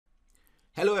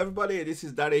Hello everybody, this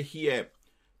is Dare here.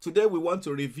 Today we want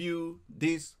to review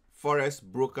this Forex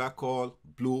broker called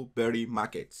Blueberry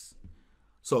Markets.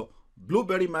 So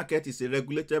Blueberry Market is a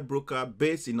regulated broker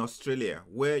based in Australia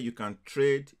where you can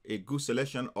trade a good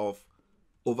selection of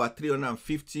over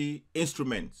 350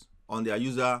 instruments on their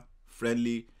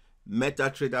user-friendly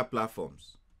MetaTrader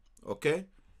platforms. Okay,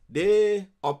 they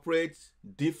operate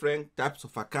different types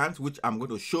of accounts, which I'm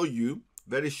going to show you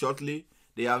very shortly.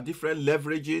 They have different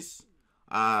leverages.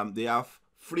 They have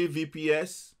free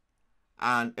VPS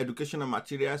and educational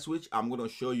materials, which I'm going to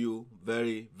show you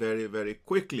very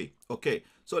quickly. Okay,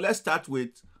 so let's start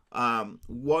with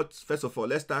first of all,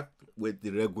 let's start with the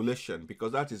regulation,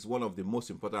 because that is one of the most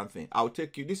important things. I'll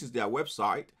take you, this is their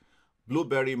website,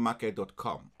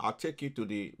 blueberrymarket.com. I'll take you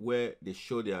to where they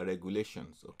show their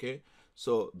regulations. Okay,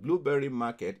 so Blueberry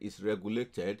Market is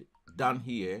regulated down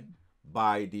here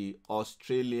by the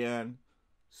Australian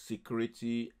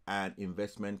Security and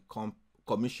Investment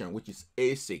Commission, which is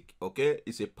ASIC. Okay,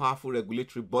 it's a powerful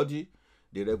regulatory body.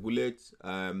 They regulate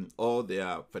all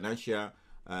their financial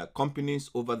companies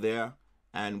over there,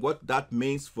 and what that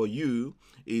means for you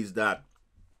is that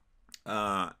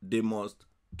they must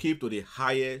keep to the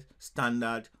highest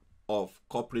standard of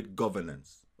corporate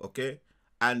governance. Okay,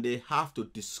 and they have to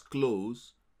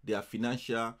disclose their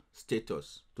financial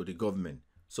status to the government.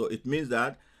 So it means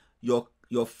that your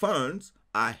funds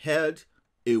are held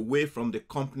away from the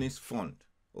company's fund.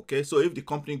 Okay, so if the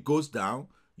company goes down,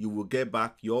 you will get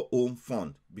back your own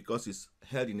fund because it's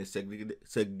held in a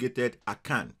segregated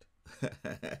account.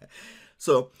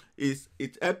 So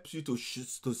it helps you to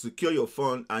secure your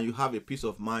fund, and you have a peace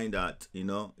of mind that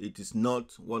it is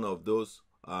not one of those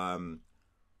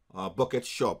bucket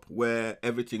shop where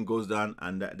everything goes down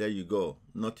and there you go,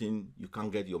 nothing, you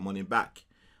can't get your money back.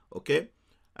 Okay.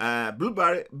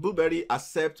 Blueberry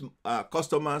accepts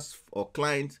customers or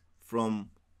clients from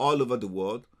all over the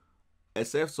world,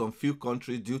 except some few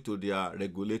countries due to their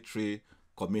regulatory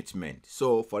commitment.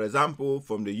 So, for example,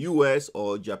 from the US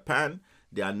or Japan,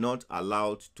 they are not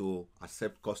allowed to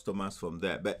accept customers from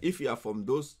there. But if you are from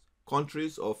those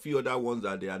countries or few other ones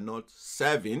that they are not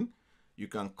serving, you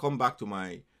can come back to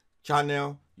my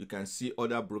channel. You can see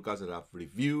other brokers that I've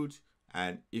reviewed,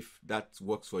 and if that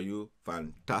works for you,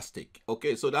 fantastic.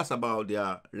 Okay, so that's about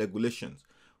their regulations.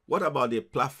 What about the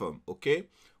platform? Okay,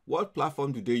 what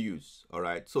platform do they use? All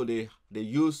right, so they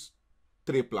use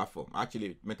three platforms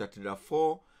actually: MetaTrader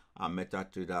 4 and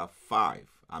MetaTrader 5.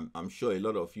 I'm sure a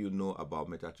lot of you know about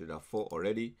MetaTrader 4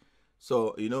 already.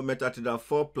 So MetaTrader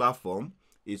 4 platform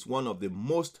is one of the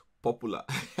most popular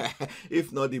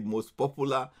if not the most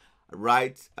popular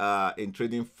in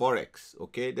trading Forex.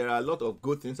 Okay, there are a lot of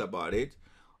good things about it.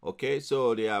 Okay,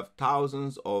 so they have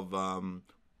thousands of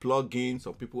plugins.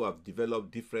 Some people have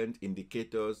developed different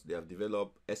indicators. They have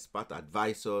developed expert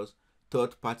advisors,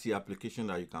 third-party application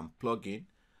that you can plug in,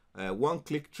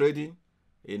 one-click trading,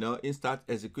 instant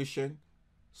execution.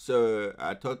 So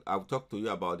I thought I'll talk to you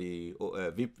about the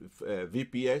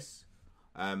VPS.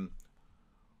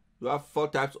 You have 4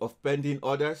 types of pending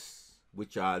orders,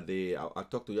 which are I'll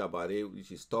talk to you about it,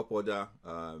 which is stop order,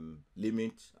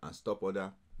 limit, and stop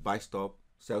order, buy stop,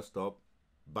 sell stop,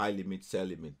 buy limit, sell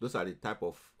limit. Those are the type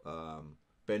of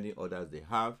pending orders they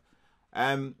have.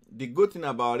 The good thing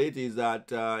about it is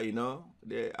that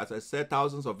as I said,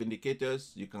 thousands of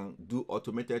indicators. You can do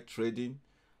automated trading,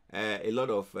 a lot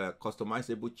of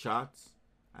customizable charts,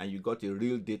 and you got the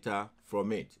real data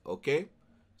from it. Okay,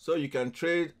 so you can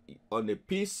trade on a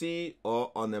PC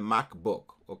or on a MacBook,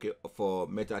 okay, for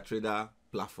MetaTrader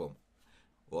platform.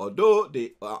 Although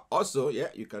they also,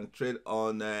 you can trade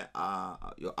on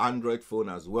your Android phone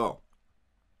as well.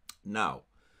 Now,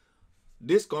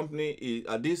 this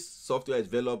software is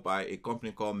developed by a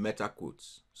company called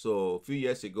MetaQuotes. So a few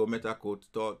years ago, MetaQuotes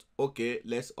thought, okay,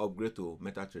 let's upgrade to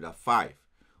MetaTrader 5.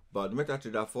 But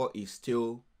MetaTrader 4 is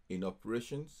still in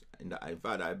operations, and in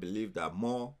fact, I believe that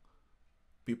more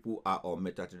people are on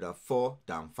MetaTrader 4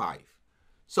 than 5.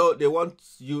 So they want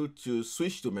you to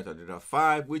switch to MetaTrader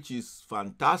 5, which is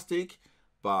fantastic,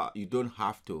 but you don't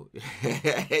have to.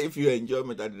 If you enjoy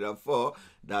MetaTrader 4,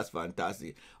 that's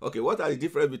fantastic. Okay, what are the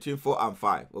difference between 4 and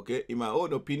 5? Okay, in my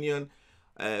own opinion,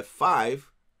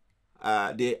 5,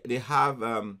 they have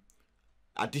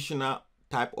additional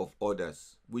type of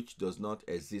orders which does not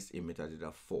exist in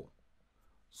MetaTrader 4.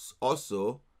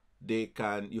 Also, you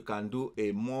can do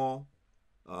a more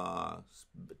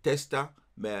tester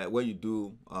when you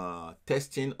do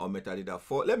testing on MetaTrader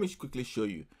 4. Let me quickly show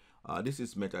you. This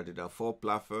is MetaTrader 4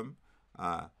 platform.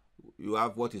 You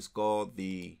have what is called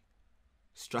the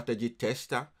strategy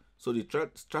tester. So the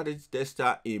strategy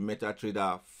tester in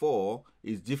MetaTrader 4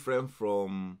 is different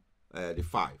from the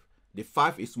 5. The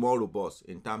 5 is more robust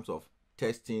in terms of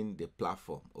testing the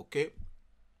platform. Okay.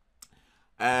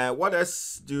 What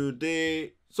else do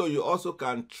they? So you also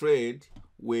can trade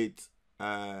with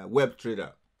web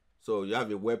trader. So you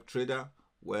have a web trader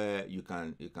where you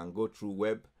can go through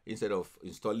web instead of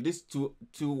installing these two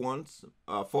ones,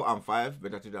 4 and 5,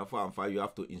 MetaTrader 4 and 5. You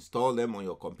have to install them on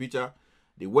your computer.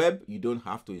 The web you don't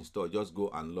have to install. Just go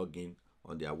and log in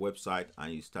on their website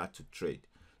and you start to trade.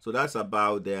 So that's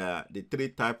about the 3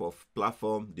 type of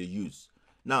platform they use.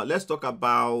 Now let's talk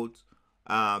about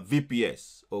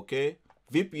VPS. Okay.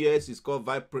 VPS is called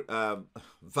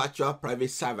virtual private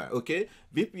server. Okay,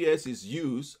 VPS is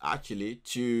used actually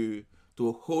to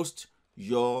host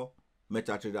your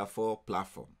MetaTrader 4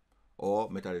 platform or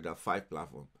MetaTrader 5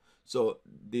 platform. So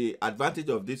the advantage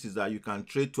of this is that you can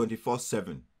trade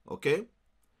 24/7. Okay,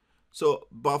 so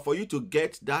but for you to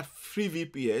get that free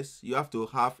VPS, you have to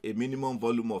have a minimum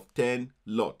volume of 10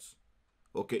 lots.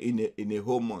 Okay, in a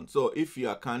whole month. So if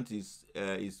your account is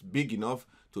big enough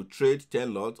to trade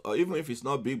 10 lots, or even if it's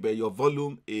not big but your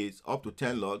volume is up to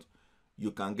 10 lots,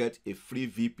 you can get a free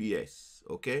VPS.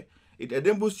 Okay, it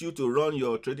enables you to run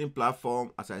your trading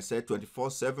platform, as I said,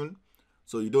 24/7.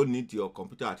 So you don't need your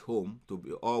computer at home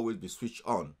to always be switched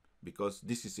on, because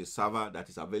this is a server that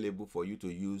is available for you to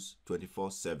use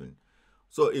 24/7.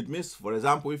 So it means, for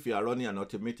example, if you are running an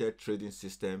automated trading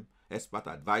system, expert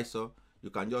advisor, you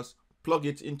can just plug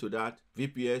it into that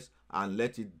VPS and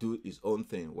let it do its own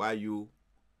thing while you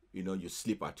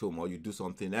sleep at home or you do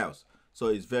something else. So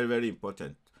it's very, very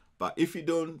important. But if you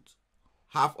don't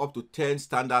have up to 10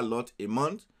 standard lots a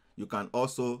month, you can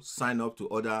also sign up to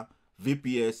other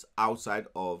VPS outside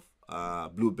of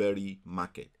Blueberry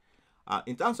market.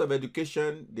 In terms of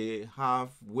education, they have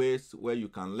ways where you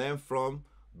can learn from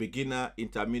beginner,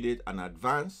 intermediate, and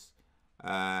advanced.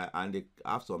 And they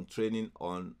have some training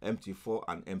on MT4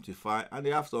 and MT5, and they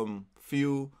have some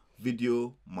few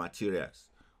video materials.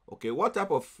 Okay, what type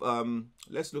of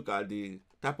let's look at the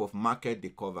type of market they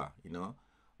cover.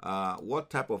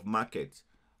 What type of market?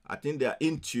 I think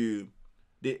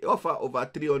they offer over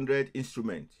 300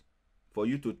 instruments for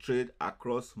you to trade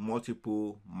across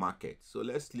multiple markets. So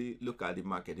let's look at the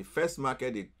market. The first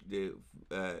market they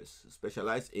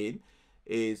specialize in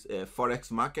is a Forex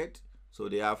market. So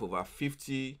they have over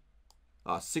 60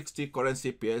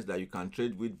 currency pairs that you can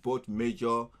trade with, both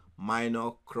major,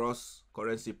 minor, cross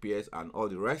currency pairs, and all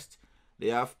the rest. They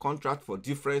have contract for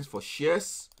difference for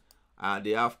shares.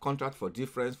 They have contract for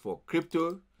difference for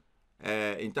crypto.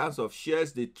 In terms of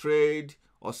shares, they trade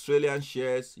Australian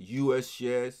shares, US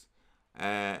shares,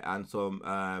 and some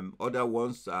other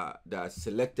ones that are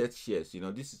selected shares.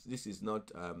 This is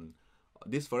not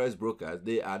these forex brokers.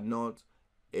 They are not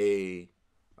a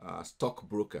stock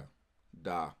broker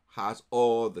that has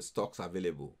all the stocks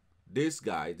available. These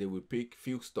guys, they will pick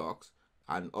few stocks,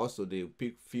 and also they will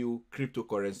pick few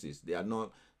cryptocurrencies. They are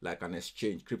not like an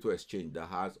exchange, crypto exchange, that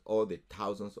has all the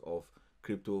thousands of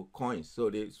crypto coins.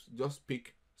 So they just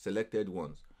pick selected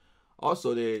ones.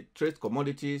 Also, they trade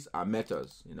commodities and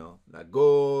metals, like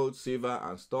gold, silver,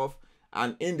 and stuff,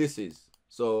 and indices.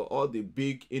 So all the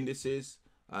big indices,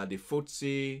 the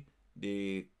FTSE,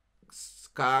 the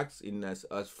CAC in as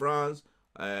France,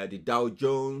 the Dow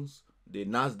Jones, the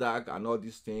Nasdaq, and all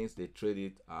these things, they trade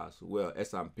it as well,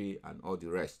 S&P and all the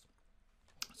rest.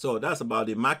 So that's about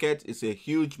the market. It's a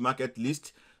huge market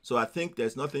list. So I think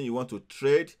there's nothing you want to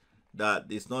trade that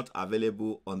is not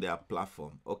available on their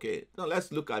platform. Okay, now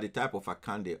let's look at the type of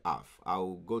account they have.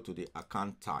 I'll go to the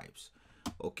account types.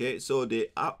 Okay, so they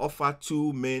offer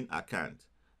 2 main accounts.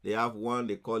 They have one,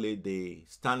 they call it the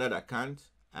standard account,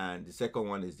 and the second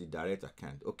one is the direct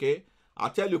account. Okay, I'll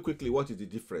tell you quickly what is the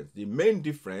difference. The main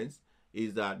difference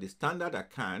is that the standard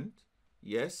account,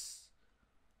 yes,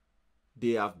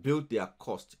 they have built their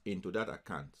cost into that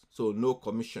account, so no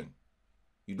commission.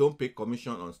 You don't pay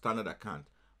commission on standard account,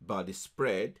 but the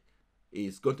spread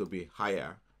is going to be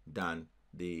higher than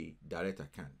the direct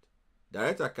account.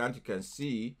 Direct account, you can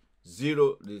see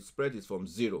zero, the spread is from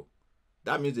 0.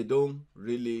 That means they don't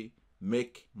really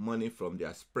make money from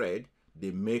their spread.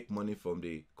 They make money from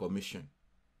the commission.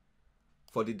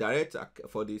 For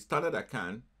the standard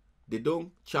account, they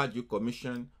don't charge you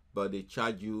commission, but they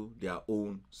charge you their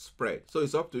own spread. So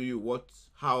it's up to you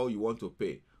how you want to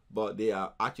pay, but they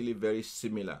are actually very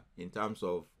similar in terms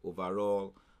of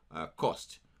overall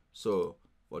cost. So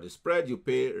for the spread, you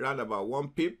pay around about 1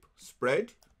 pip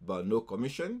spread, but no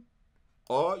commission,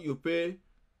 or you pay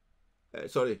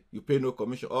you pay no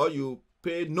commission, or you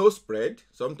pay no spread,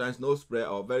 sometimes no spread,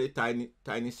 or very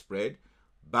tiny spread,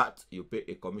 but you pay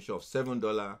a commission of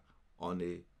 $7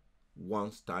 on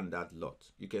one standard lot.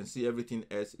 You can see everything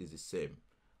else is the same.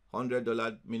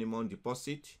 $100 minimum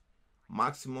deposit.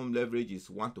 Maximum leverage is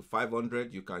 1 to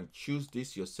 500. You can choose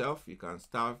this yourself. You can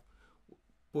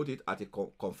put it at a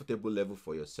comfortable level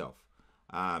for yourself.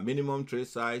 Minimum trade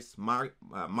size,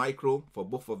 micro for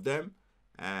both of them,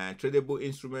 and tradable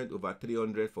instrument over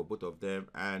 300 for both of them.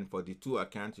 And for the two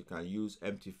accounts, you can use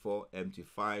MT4,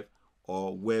 MT5,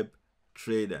 or web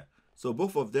trader. So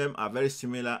both of them are very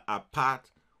similar apart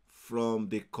from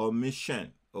the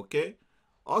commission. Okay.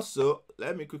 Also,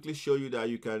 let me quickly show you that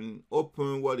you can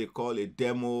open what they call a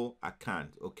demo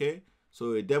account. Okay.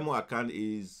 So a demo account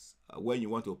is when you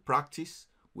want to practice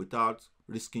without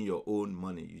risking your own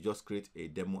money. You just create a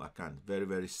demo account. Very,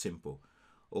 very simple.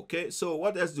 Okay, so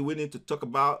what else do we need to talk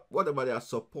about? What about their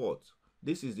support?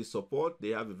 This is the support. They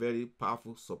have a very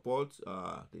powerful support.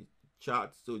 The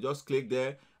chat. So just click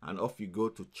there and off you go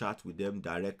to chat with them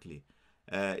directly.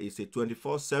 It's a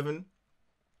 24/7.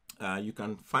 You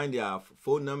can find their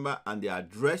phone number and their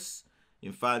address.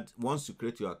 In fact, once you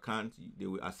create your account, they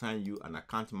will assign you an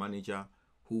account manager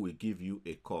who will give you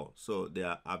a call. So they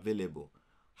are available.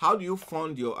 How do you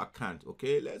fund your account?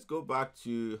 Okay, let's go back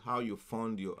to how you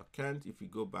fund your account. If you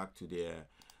go back to their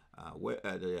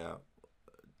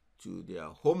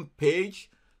home page,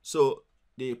 so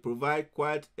they provide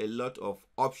quite a lot of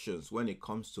options when it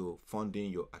comes to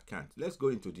funding your account. Let's go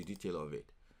into the detail of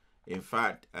it. In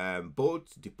fact,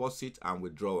 both deposit and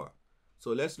withdrawal.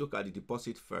 So let's look at the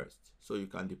deposit first. So you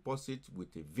can deposit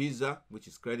with a Visa, which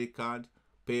is credit card,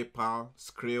 PayPal,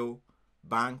 Skrill,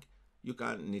 bank. You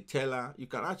can Nutella. You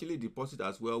can actually deposit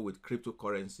as well with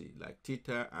cryptocurrency like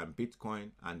Tether and Bitcoin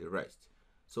and the rest.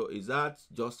 So is that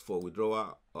just for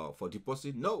withdrawal or for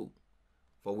deposit? No.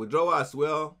 For withdrawal as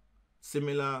well,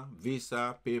 similar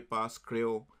Visa, PayPal,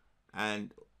 Skrill,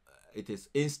 and it is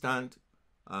instant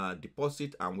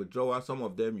deposit and withdrawal. Some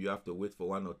of them you have to wait for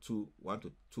 1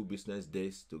 to 2 business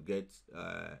days to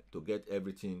get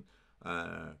everything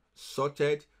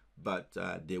sorted, but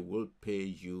they will pay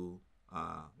you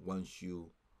once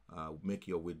you make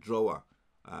your withdrawal.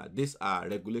 These are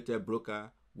regulated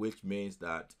broker, which means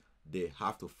that they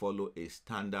have to follow a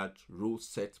standard rule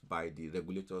set by the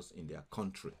regulators in their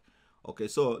country. Okay,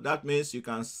 so that means you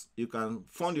can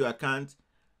fund your account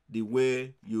the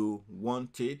way you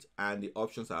want it, and the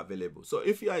options are available. So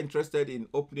if you are interested in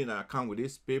opening an account with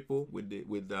these people, with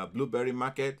the Blueberry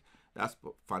Market, that's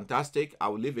fantastic. I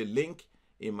will leave a link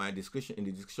in the description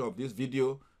of this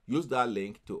video. Use that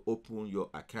link to open your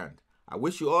account. I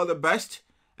wish you all the best.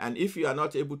 And if you are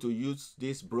not able to use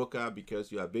this broker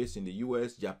because you are based in the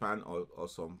US, Japan, or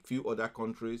some few other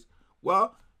countries,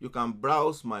 well, you can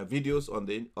browse my videos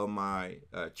on my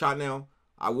channel.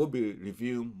 I will be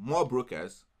reviewing more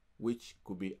brokers which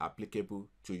could be applicable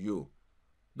to you.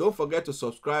 Don't forget to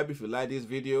subscribe if you like this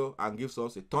video and give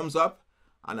us a thumbs up,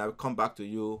 and I will come back to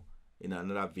you in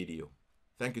another video.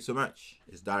 Thank you so much.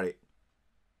 It's Dari.